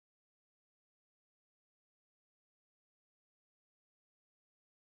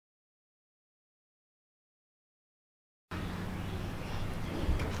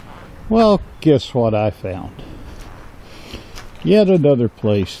Well, guess what I found? Yet another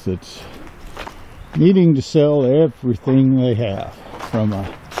place that's needing to sell everything they have, from a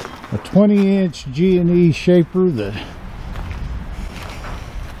 20-inch G&E shaper that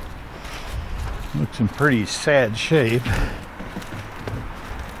looks in pretty sad shape,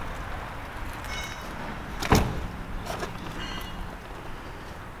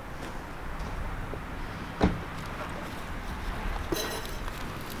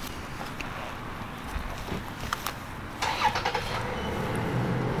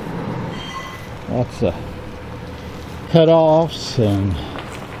 lots of cut-offs and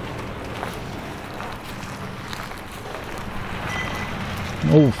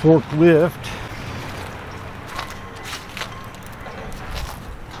old forklift.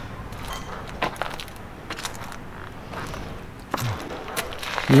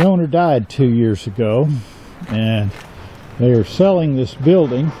 The owner died 2 years ago, and they are selling this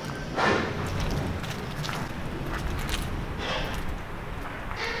building.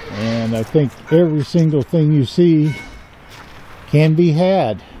 And I think every single thing you see can be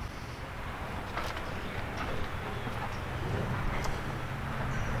had.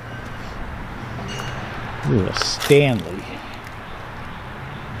 Here's a Stanley.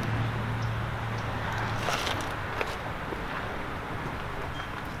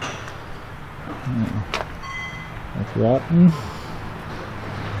 That's rotten.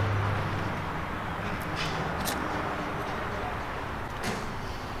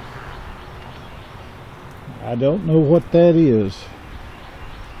 I don't know what that is.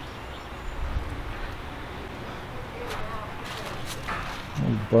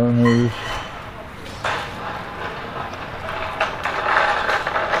 Those burners.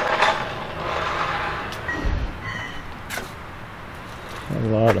 A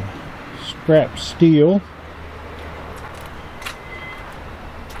lot of scrap steel.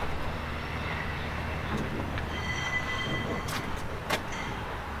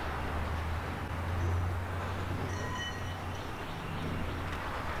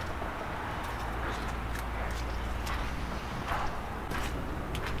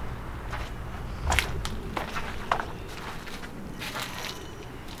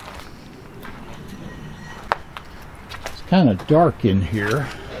 Kind of dark in here.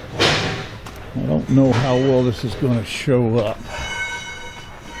 I don't know how well this is going to show up.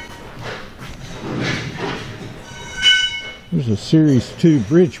 There's a Series 2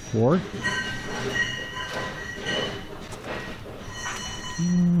 Bridgeport.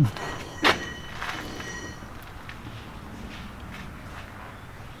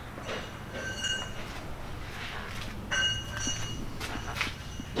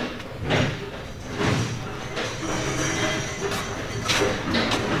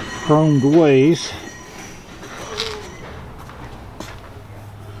 Chromed ways.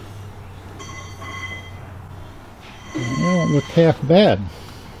 They don't look half bad.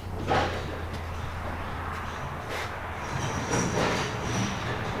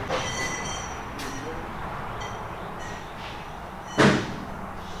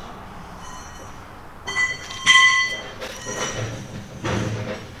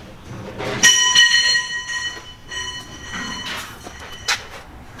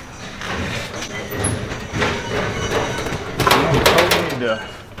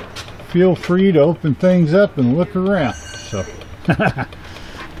 Feel free to open things up and look around. So that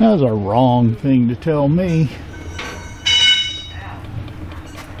was a wrong thing to tell me.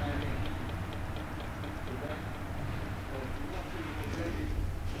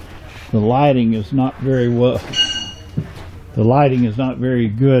 The lighting is not very well. The lighting is not very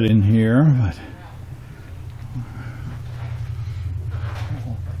good in here, but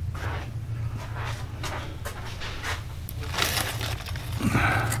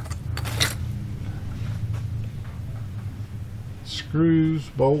screws,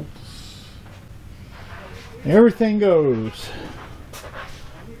 bolts, everything goes.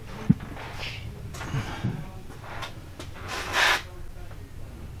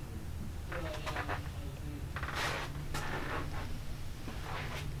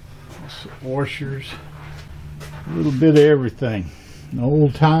 Washers, a little bit of everything. An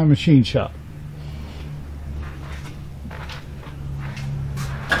old-time machine shop.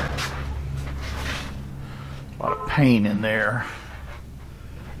 A lot of paint in there.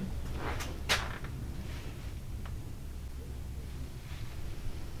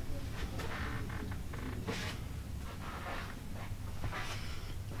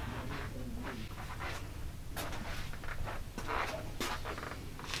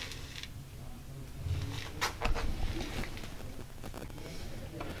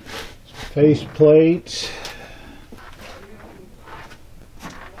 Face plates.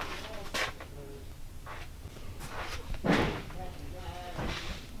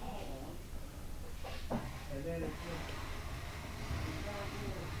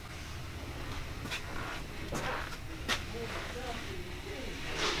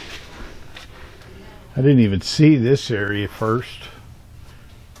 I didn't even see this area first.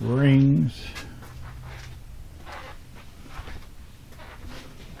 Rings.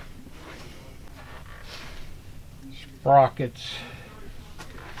 Sprockets.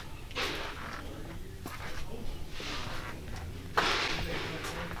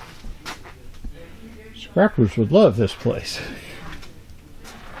 Scrappers would love this place.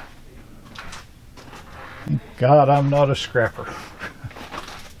 Thank God I'm not a scrapper.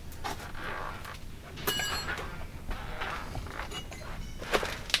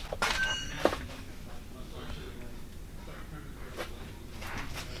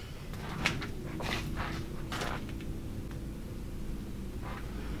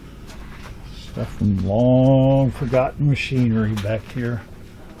 Stuff from long forgotten machinery back here.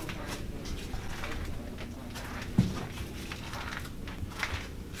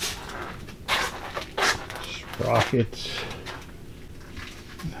 Sprockets.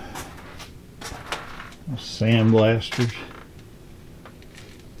 Sandblasters.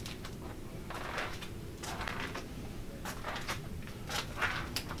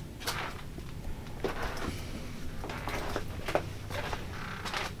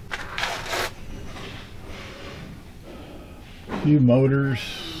 Few motors,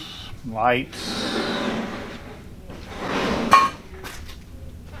 lights.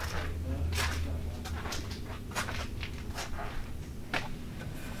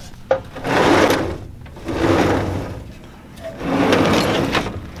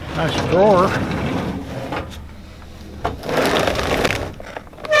 Nice drawer.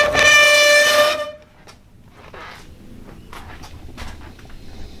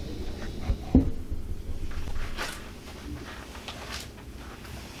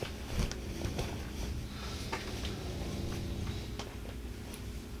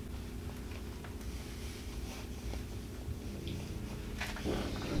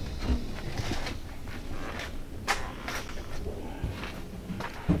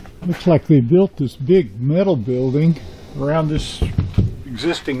 Looks like they built this big metal building around this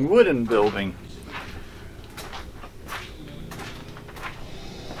existing wooden building.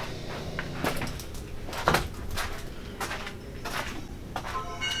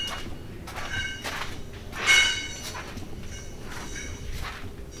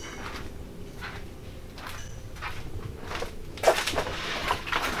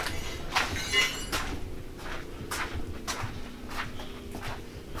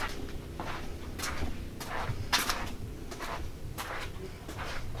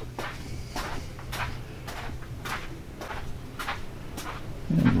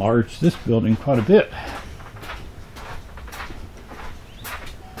 Enlarged this building quite a bit.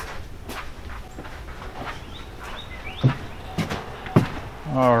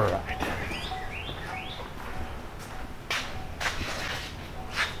 All right.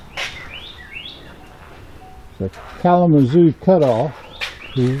 The Kalamazoo cutoff.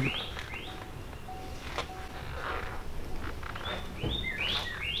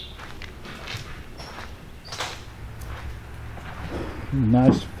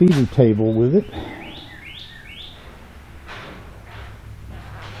 Nice feeder table with it.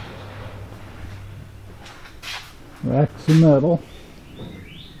 Racks of metal.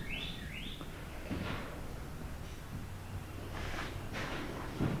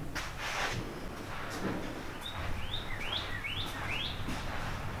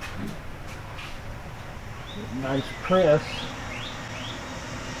 Nice press.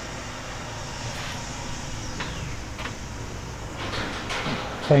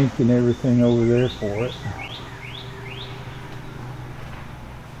 Tank and everything over there for it.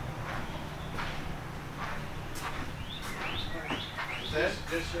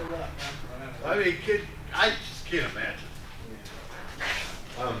 I mean, I just can't imagine.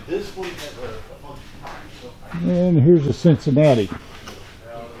 This one has a function. And here's a Cincinnati.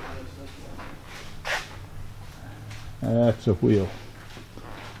 That's a wheel.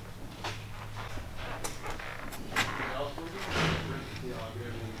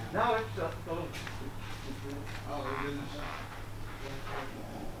 No, it's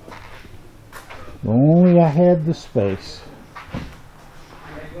If only I had the space.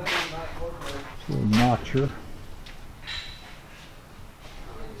 Little notcher.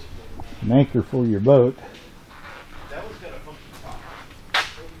 An anchor for your boat. That one's got a funky top.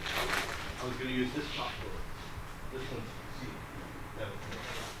 I was going to use this top for it. This one's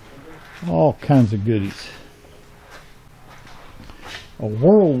see. All kinds of goodies. A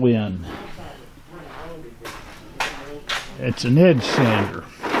whirlwind. It's an edge sander.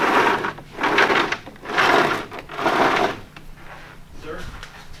 Sir,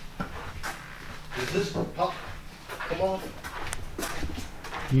 does this top come off?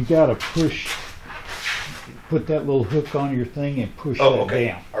 You gotta push put that little hook on your thing and push Oh, that okay.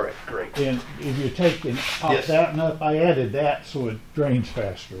 down. All right, great. And if you take and pop Yes. that one up, I added that so it drains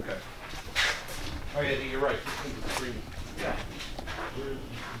faster. Okay. Oh yeah, you're right. This thing's extreme. Yeah.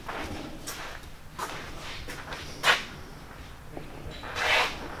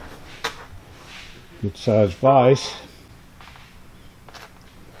 Good size vise.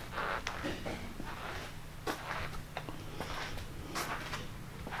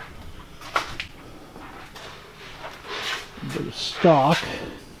 A bit of stock.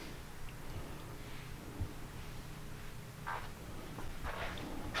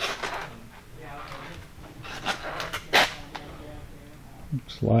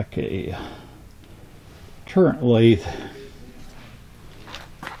 Looks like a turret lathe.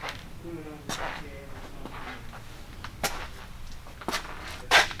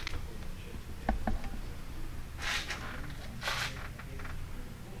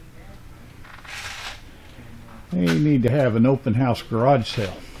 You need to have an open house garage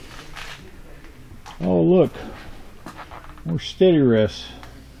sale. Oh look, more steady rests.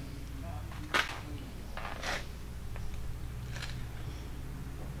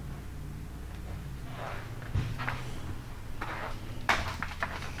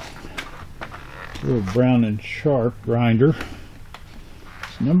 Little Brown and Sharp grinder.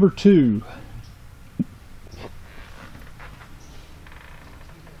 It's number 2.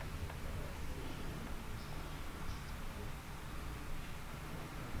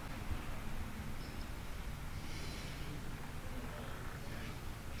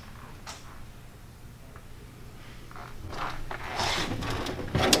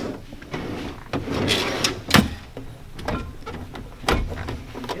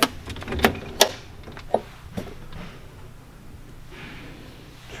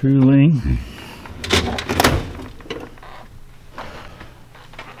 Tooling.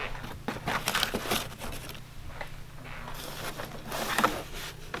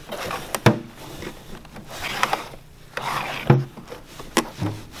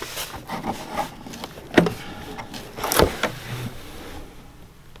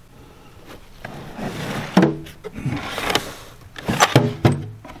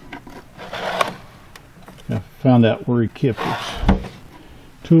 I found out where he kept his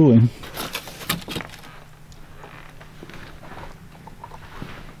tooling.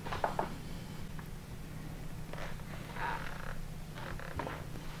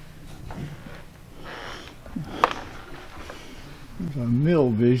 There's a Mill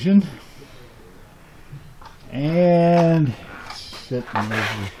Vision, and sitting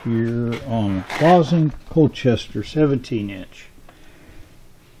over here on a Clausen Colchester 17-inch.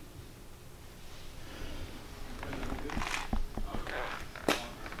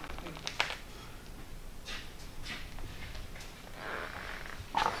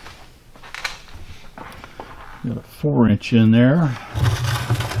 Got a 4-inch in there.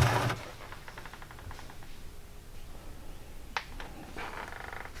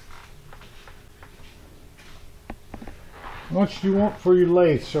 How much do you want for your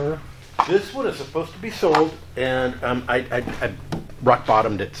lathe, sir? This one is supposed to be sold, and I rock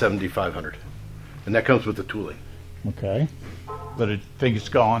bottomed at 7,500, and that comes with the tooling. Okay. But I think it's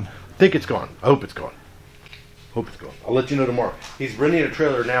gone. I think it's gone. I hope it's gone. Hope it's gone. I'll let you know tomorrow. He's renting a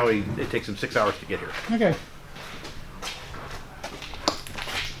trailer now. It takes him 6 hours to get here. Okay.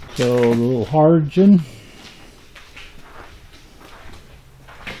 So a little Hargen.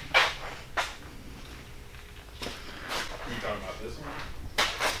 You talking about this one?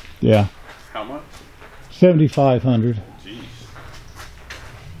 Yeah. How much? 7,500. Jeez.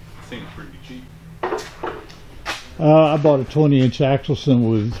 Seems pretty cheap. I bought a 20-inch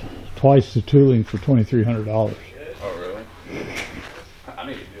Axelson with twice the tooling for $2,300. Oh, really? I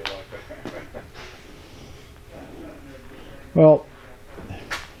need to do it like that. Well,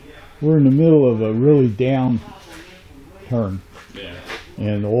 we're in the middle of a really down turn, Yeah.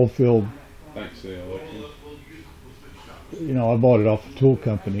 and the oil field, Thanks, yeah. you know, I bought it off a tool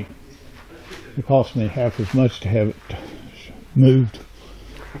company. It cost me half as much to have it moved.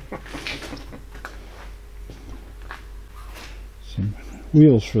 Some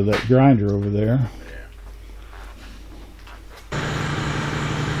wheels for that grinder over there.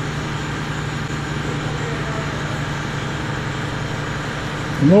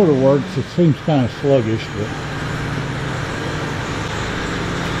 The motor works. It seems kind of sluggish, but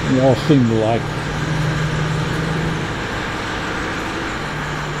we all seem to like it.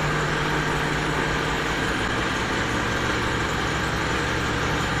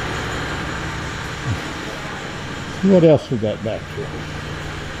 What else we got back here?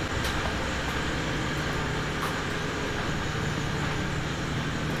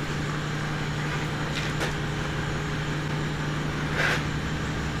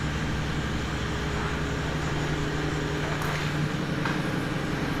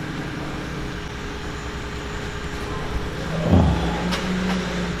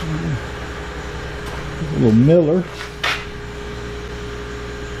 Little Miller.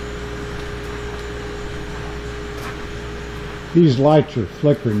 These lights are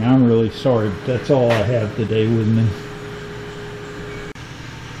flickering. I'm really sorry, but that's all I have today with me.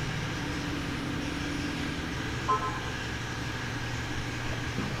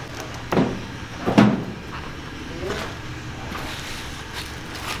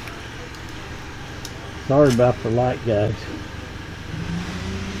 Sorry about the light, guys.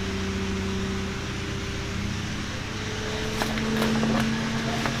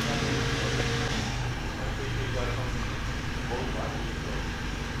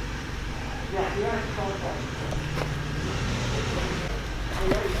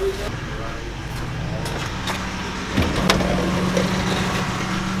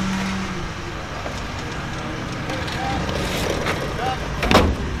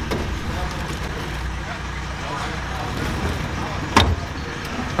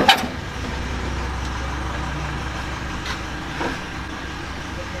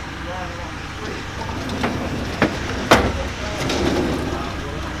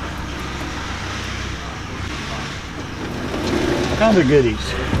 Kind of goodies.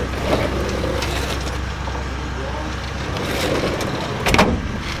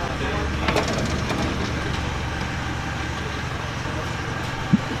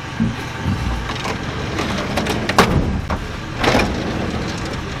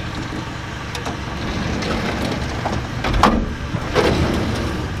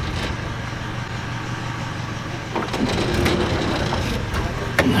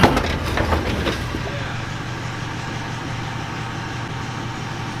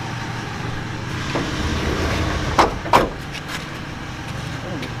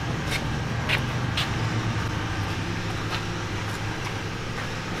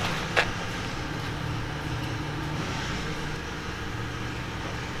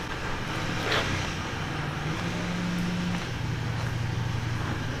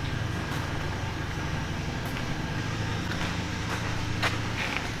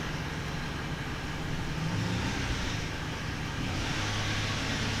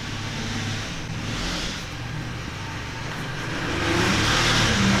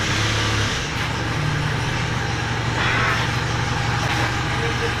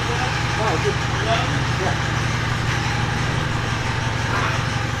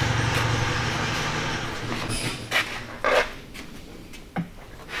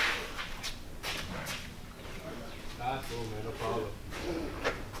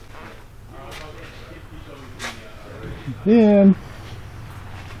 Then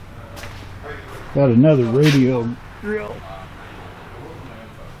got another radio drill.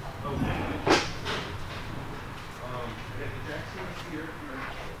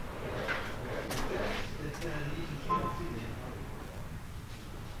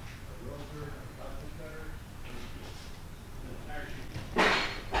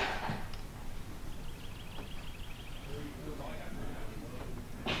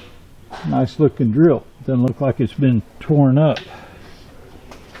 Nice looking drill. Doesn't look like it's been torn up.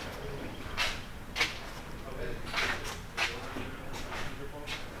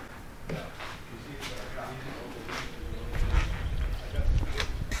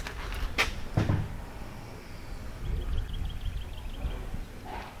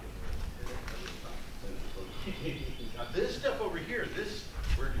 This stuff over here,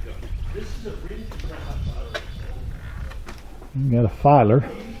 where'd you go? This is a really You got a filer.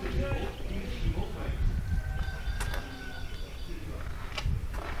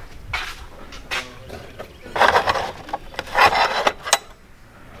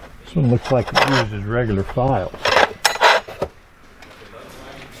 This one looks like it uses regular files.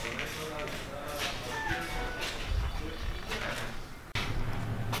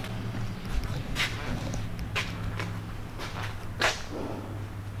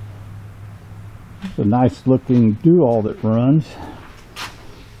 It's a nice looking do-all that runs.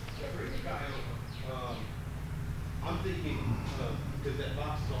 I'm thinking, because that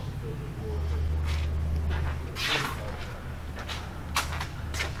box is also filled with water.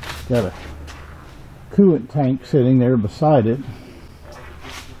 Got a coolant tank sitting there beside it.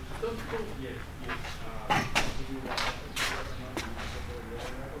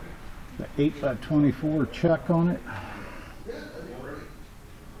 The 8x24 chuck on it.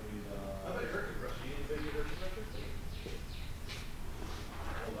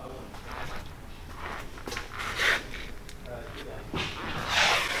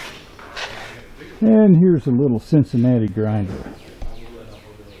 And here's a little Cincinnati grinder.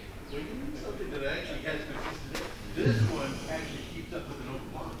 This one actually keeps up with an open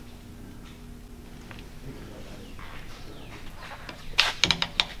pond.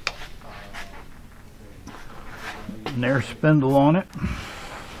 an air spindle on it.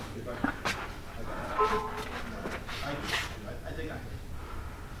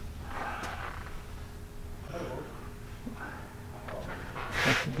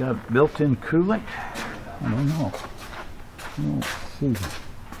 It's got built-in coolant. I don't know. Let's see.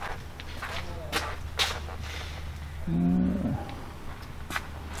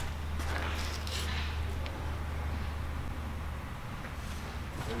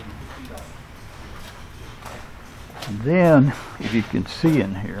 And then, if you can see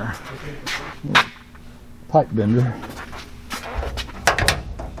in here, pipe bender.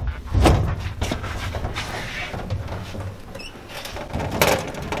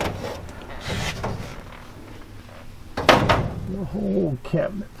 A whole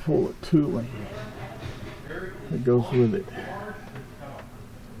cabinet full of tooling that goes with it.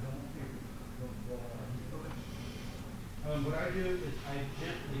 What I do is I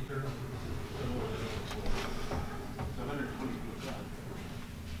gently turn it's 120 feet.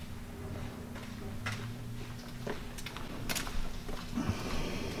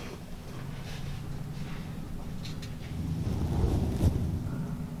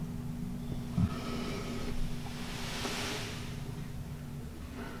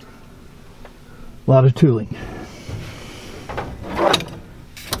 A lot of tooling.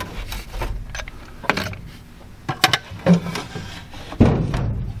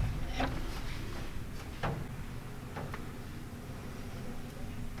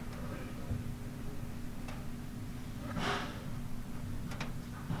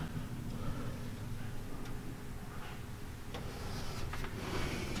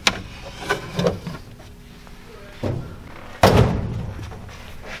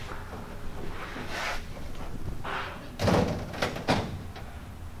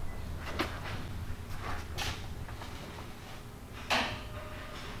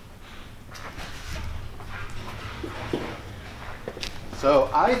 So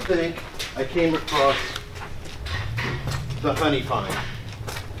I think I came across the honey find.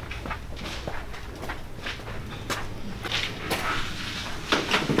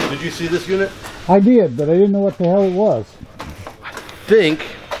 Did you see this unit? I did, but I didn't know what the hell it was. Think.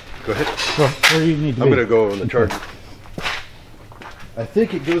 Go ahead. So, where do you need to I'm be? going to go on the charger. I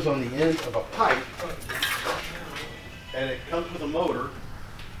think it goes on the end of a pipe, and it comes with a motor,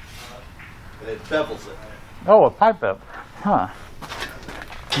 and it bevels it. Oh, a pipe bevel. Huh.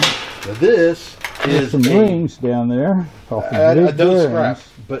 Now this There's is some a, rings down there. Off the I big don't bearings.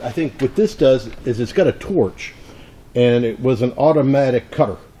 scrap, but I think what this does is it's got a torch, and it was an automatic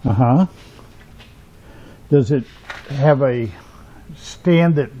cutter. Uh-huh. Does it have a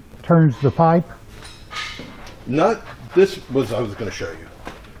stand that turns the pipe? Not this was I was going to show you,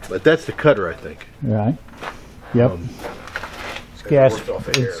 but that's the cutter, I think. Right. Yep. It's gas. works off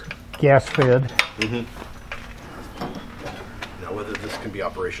of It's air. gas fed. Now whether this can be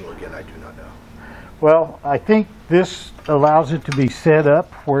operational again, I do not know. Well, I think this allows it to be set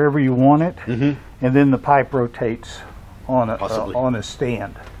up wherever you want it, and then the pipe rotates on Possibly. on a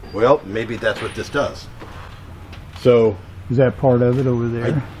stand. Well, maybe that's what this does. So Is that part of it over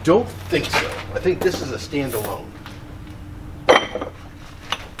there? I don't think so. I think this is a standalone.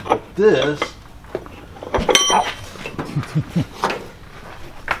 But this,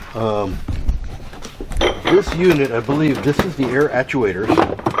 this unit, I believe, this is the air actuators.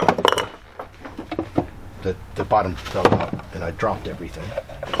 The bottom fell out, and I dropped everything.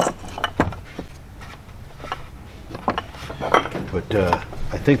 But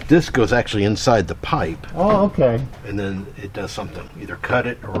I think this goes actually inside the pipe, Oh, okay. and then it does something, either cut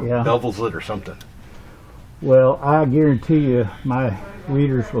it or Yeah. bevels it or something. Well, I guarantee you my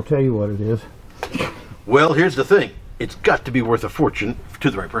readers will tell you what it is. Well, here's the thing. It's got to be worth a fortune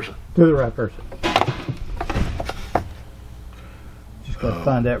to the right person. To the right person. Just got to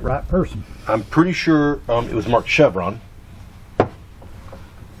find that right person. I'm pretty sure it was marked Chevron.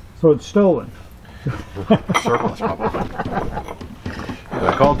 So it's stolen. Surplus, probably. When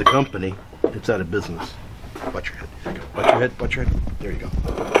I called the company. It's out of business. Watch your head. There you go. Watch your head. Watch your head. There you go.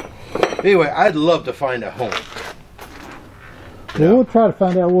 Anyway, I'd love to find a home. Well, we'll try to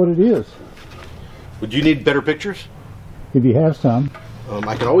find out what it is. Would you need better pictures? If you have some.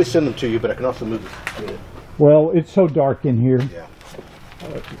 I can always send them to you, but I can also move it. Well, it's so dark in here. Yeah.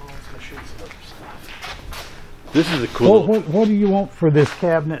 This is a cool. Well, what do you want for this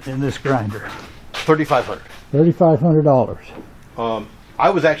cabinet and this grinder? $3,500. $3,500. I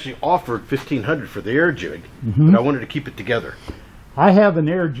was actually offered $1,500 for the air jig, but I wanted to keep it together. I have an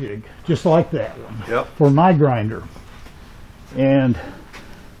air jig just like that one Yep. for my grinder, and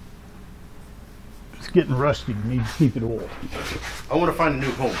it's getting rusty. Need to keep it oiled. I want to find a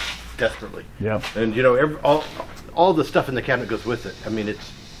new home. desperately. Yeah. And you know, all the stuff in the cabinet goes with it. I mean,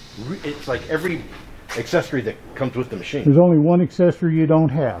 it's like every accessory that comes with the machine. There's only one accessory you don't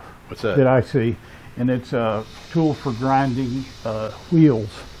have. What's that? That I see, and it's a tool for grinding wheels.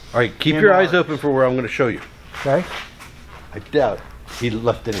 All right, keep And your eyes open for where I'm going to show you. Okay. I doubt he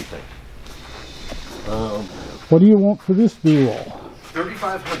left anything. What do you want for this dual?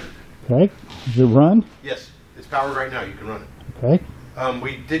 3,500. Okay. Does it run? Yes, it's powered right now. You can run it. Okay.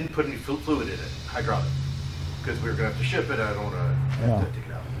 We didn't put any fluid in it, hydraulic, because we were going to have to ship it. I don't want to have to take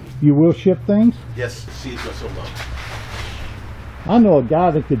it out. You will ship things? Yes, the seeds go so low. I know a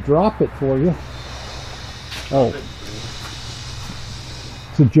guy that could drop it for you. Oh.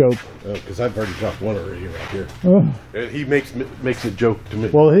 It's a joke. Because I've already dropped one already right here. Oh. And he makes a joke to me.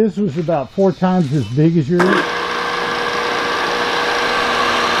 Well, his was about 4 times as big as yours.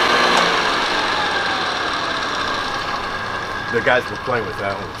 The guys were playing with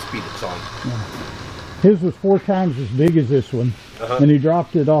that one, the speed it's on. His was 4 times as big as this one, and he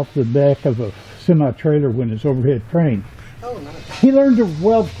dropped it off the back of a semi-trailer when it's overhead crane. Oh, nice. He learned to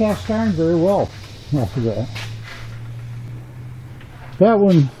weld cast iron very well off of that. That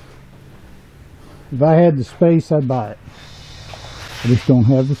one, if I had the space, I'd buy it. I just don't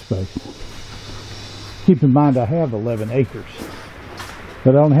have the space. Keep in mind I have 11 acres,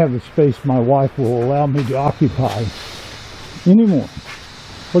 but I don't have the space my wife will allow me to occupy anymore.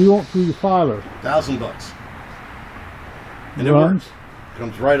 What do you want for your filer? $1,000. And it Runs? works.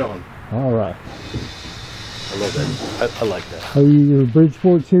 Comes right on. All right. I love that. I like that. Are you your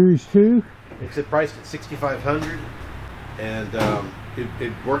Bridgeport Series 2? It's priced at $6,500, and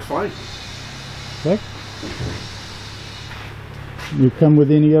it works fine. Okay. You come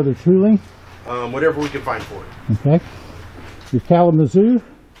with any other tooling? Whatever we can find for it. Okay. Your Kalamazoo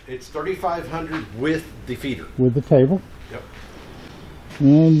It's $3,500 with the feeder. with the table. Yep.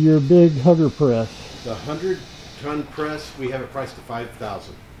 And your big hugger press. The 100-ton press, we have it priced at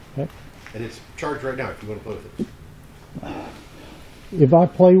 $5,000, Okay. and it's charged right now if you want to play with it. If I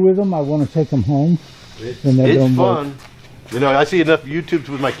play with them, I want to take them home. It's And they don't work. fun. You know, I see enough YouTubes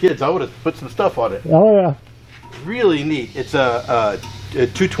with my kids. I would have put some stuff on it. Oh yeah. Really neat. It's a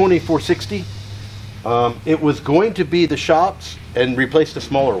 220/460. It was going to be the shops and replace the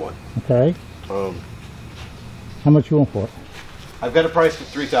smaller one. Okay. How much you want for it? I've got it priced at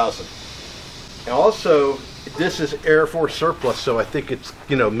 $3,000. And also, this is Air Force surplus, so I think it's,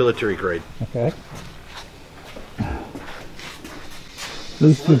 you know, military grade. Okay.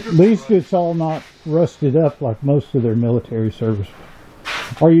 At least it's all not rusted up like most of their military service.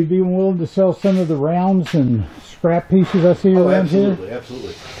 Are you being willing to sell some of the rounds and scrap pieces I see around here?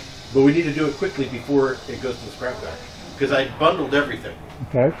 Absolutely. But we need to do it quickly before it goes to the scrap yard, because I bundled everything.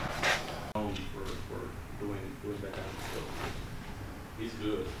 Okay. For doing that kind of stuff. He's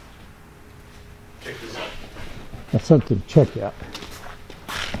good. Check this out. That's something to check out.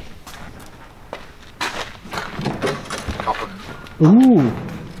 Copper. Ooh.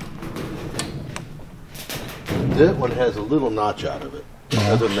 That one has a little notch out of it.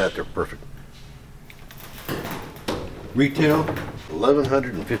 Other than that, they're perfect. Retail,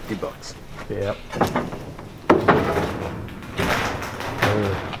 $1,150. Yep.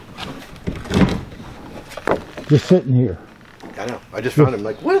 Just sitting here. I know. I just found him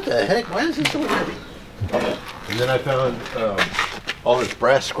like, what the heck? Why is he so heavy? And then I found all this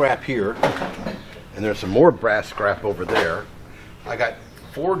brass scrap here, and there's some more brass scrap over there. I got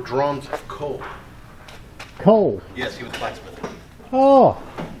 4 drums of coal. Coal. Yes, he was blacksmith. Oh.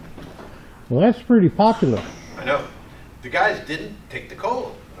 Well, that's pretty popular. I know. The guys didn't take the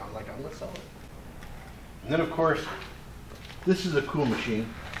coal. I'm like, I'm gonna sell it. And then of course, this is a cool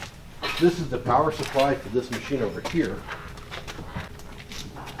machine. This is the power supply for this machine over here.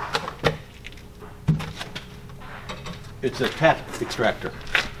 It's a tap extractor.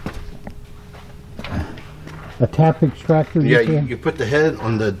 A tap extractor? Yeah, you you put the head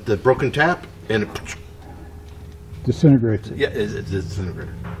on the broken tap and it, disintegrates it. yeah, it's a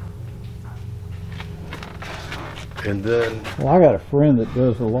disintegrator. And then, Well, I got a friend that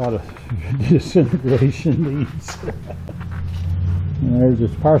does a lot of disintegration needs. And there's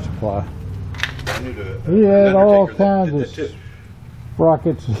his power supply. I knew the He had all Undertaker that kinds did of that too.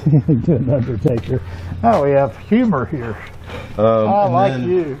 sprockets. An Undertaker. Oh, we have humor here. I and like then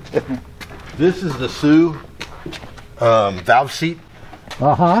you. This is the Sioux valve seat.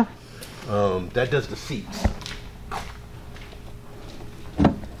 Uh-huh. That does the seats.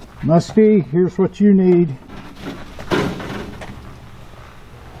 Musty, here's what you need.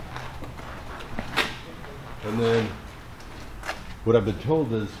 And then what I've been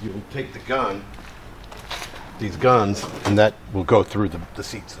told is you'll take the gun, these guns, and that will go through the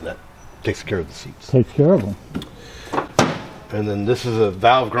seats, and that Takes care of the seats. Takes care of them. And then this is a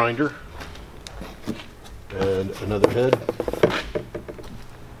valve grinder. And another head.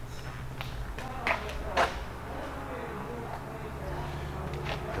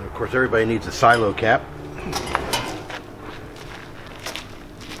 And of course everybody needs a silo cap.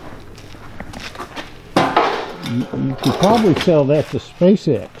 You could probably sell that to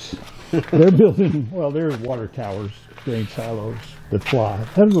SpaceX. They're building, well, there's water towers, grain silos that fly.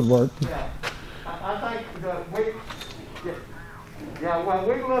 That would work. Yeah, I think that when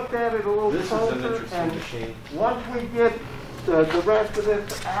we looked at it a little This is an closer, interesting and machine. once we get the rest of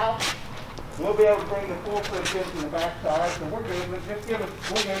this out, we'll be able to bring the full foot disc in the backside, so we're good. But just give us,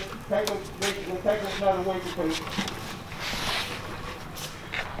 we'll take us another week or two.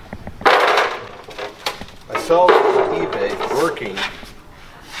 I saw it on eBay working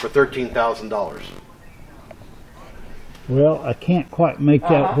for $13,000. Well, I can't quite make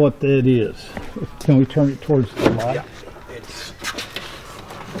out what that is. Can we turn it towards the light? Yeah.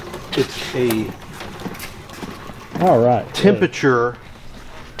 It's a All right. temperature,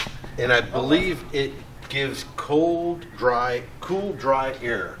 and I believe it gives cool, dry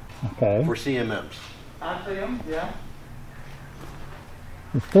air Okay. for CMMs. I see them, yeah.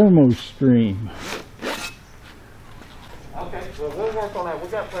 The ThermoStream. Okay, well, we'll work on that. We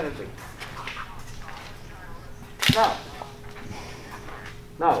got plenty to do.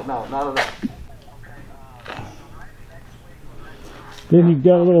 No, not at all. Then you've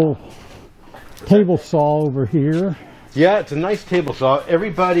got a little table saw over here. Yeah, it's a nice table saw.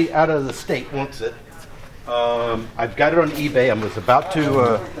 Everybody out of the state wants it. I've got it on eBay. I was about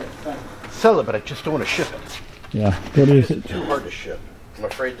to sell it, but I just don't want to ship it. Yeah. What is it? It's too hard to ship. I'm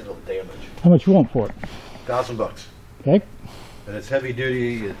afraid it'll damage. How much you want for it? $1,000. Okay. And it's heavy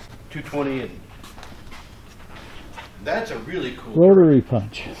duty. It's 220, and that's a really cool. Rotary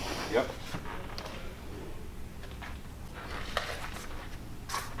punch. Yep.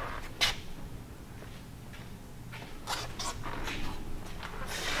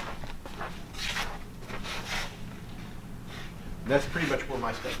 That's pretty much where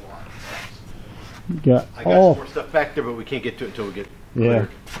my stuff lies. Got I got all. some more stuff back there, but we can't get to it until we get Yeah. cleared.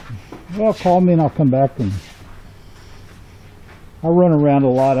 Well, call me and I'll come back and. I run around a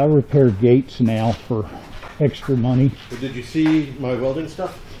lot. I repair gates now for extra money. But did you see my welding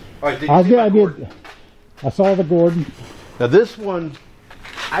stuff? All right, did you I see did. my I cord? did. I saw the Gordon. Now this one,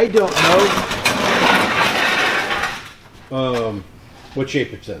 I don't know what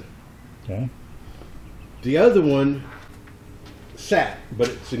shape it's in. Okay. The other one sat, but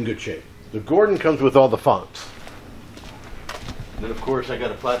it's in good shape. The Gordon comes with all the fonts. And then of course I got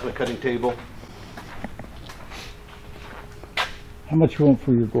a plasma cutting table. How much you want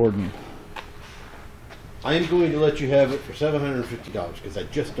for your Gordon? I am going to let you have it for $750 because I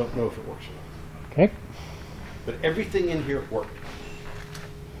just don't know if it works or not. Okay. But everything in here worked.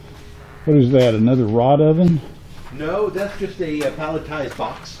 What is that? Another rod oven? No, that's just a palletized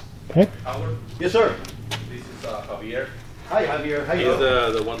box. Okay. Howard, Yes, sir. this is Javier. Hi, Javier. How you He's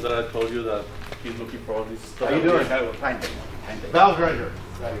doing? the one that I told you that he's looking for all this stuff. How you doing? Valve grinder.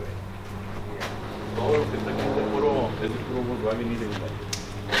 Todo lo que está aquí es de puro Volkswagen, miren,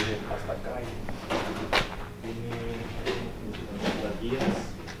 miren, hasta acá. Tiene las guías.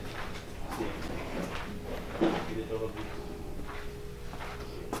 Sí. Tiene todos los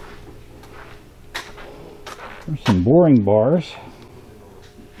There's some boring bars.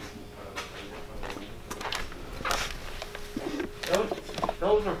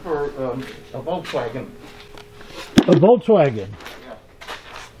 Those are for a Volkswagen. A Volkswagen. Yeah.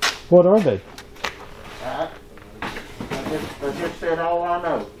 What are they? I just said all I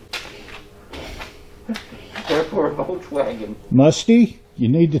know. They're for a Volkswagen. Musty, you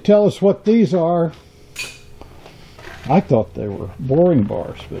need to tell us what these are. I thought they were boring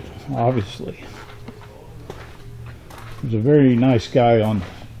bars, but obviously. There's a very nice guy on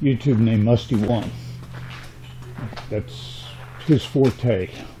YouTube named Musty1. That's his forte.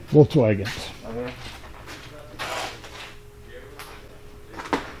 Volkswagens. Okay.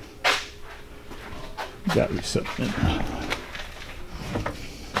 Got me something.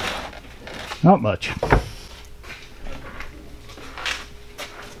 Not much.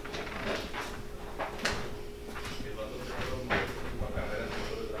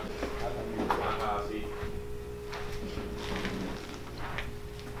 Ajá, sí.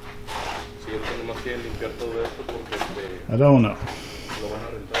 Sí, esto nomás quieren limpiar todo esto porque I don't know. lo van a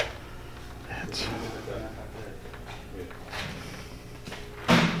rentar. That's,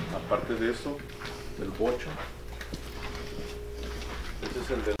 Aparte de eso, el bocho. Ese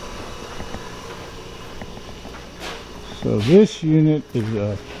es el de... so this unit is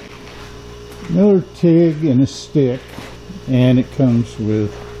a Miller TIG and a stick, and it comes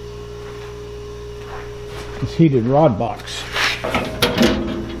with this heated rod box,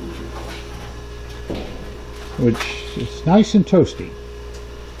 which is nice and toasty.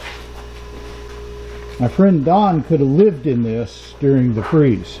 My friend Don could have lived in this during the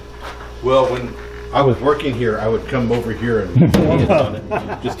freeze. Well, when I was working here, I would come over here and hands on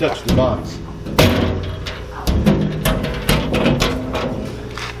it. Just touch the box.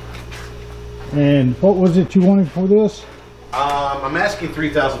 And what was it you wanted for this? I'm asking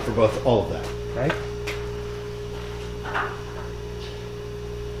 $3,000 for all of that. Okay.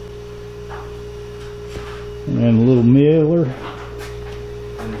 And a little mailer.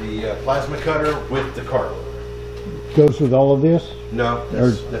 And the plasma cutter with the cart. Goes with all of this? No,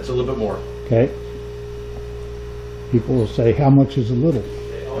 that's a little bit more. Okay. People will say, how much is a little?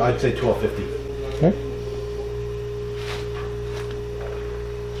 I'd say $12.50. Okay.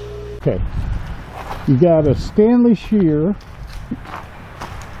 Okay. You got a Stanley shear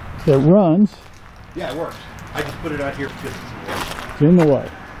that runs. Yeah, it works. I just put it out here because It's in the way.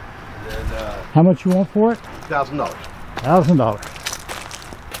 and then How much you want for it? $1,000. $1,000.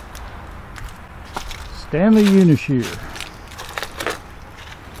 Stanley Unishear.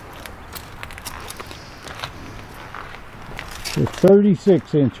 There's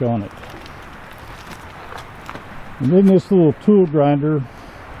 36" on it. And then this little tool grinder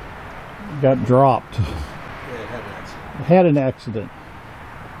got dropped. Yeah, it had an accident. It had an accident.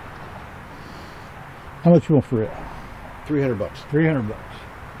 How much you want for it? $300. $300.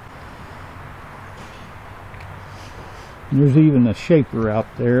 And there's even a shaper out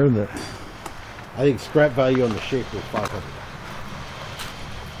there that I think scrap value on the shaper is $500.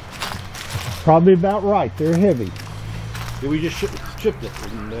 probably about right. They're heavy. Yeah, we just shipped it,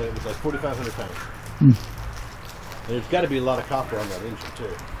 and it was like 4,500 pounds. Mm. And there's got to be a lot of copper on that engine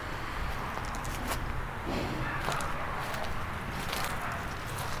too.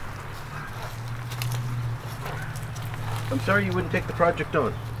 I'm sorry you wouldn't take the project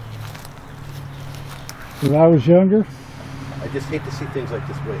on. When I was younger, I just hate to see things like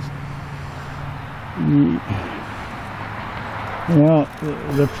this wasted. well,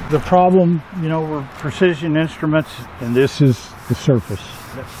 the problem, you know, we're precision instruments, and this is the surface.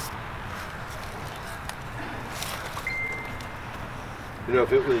 You know,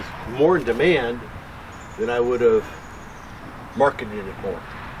 if it was more in demand, then I would have marketed it more.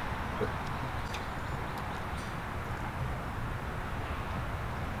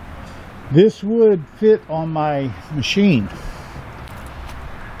 This would fit on my machine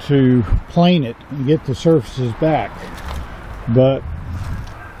to plane it and get the surfaces back, but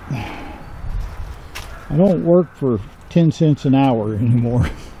I don't work for 10 cents an hour anymore.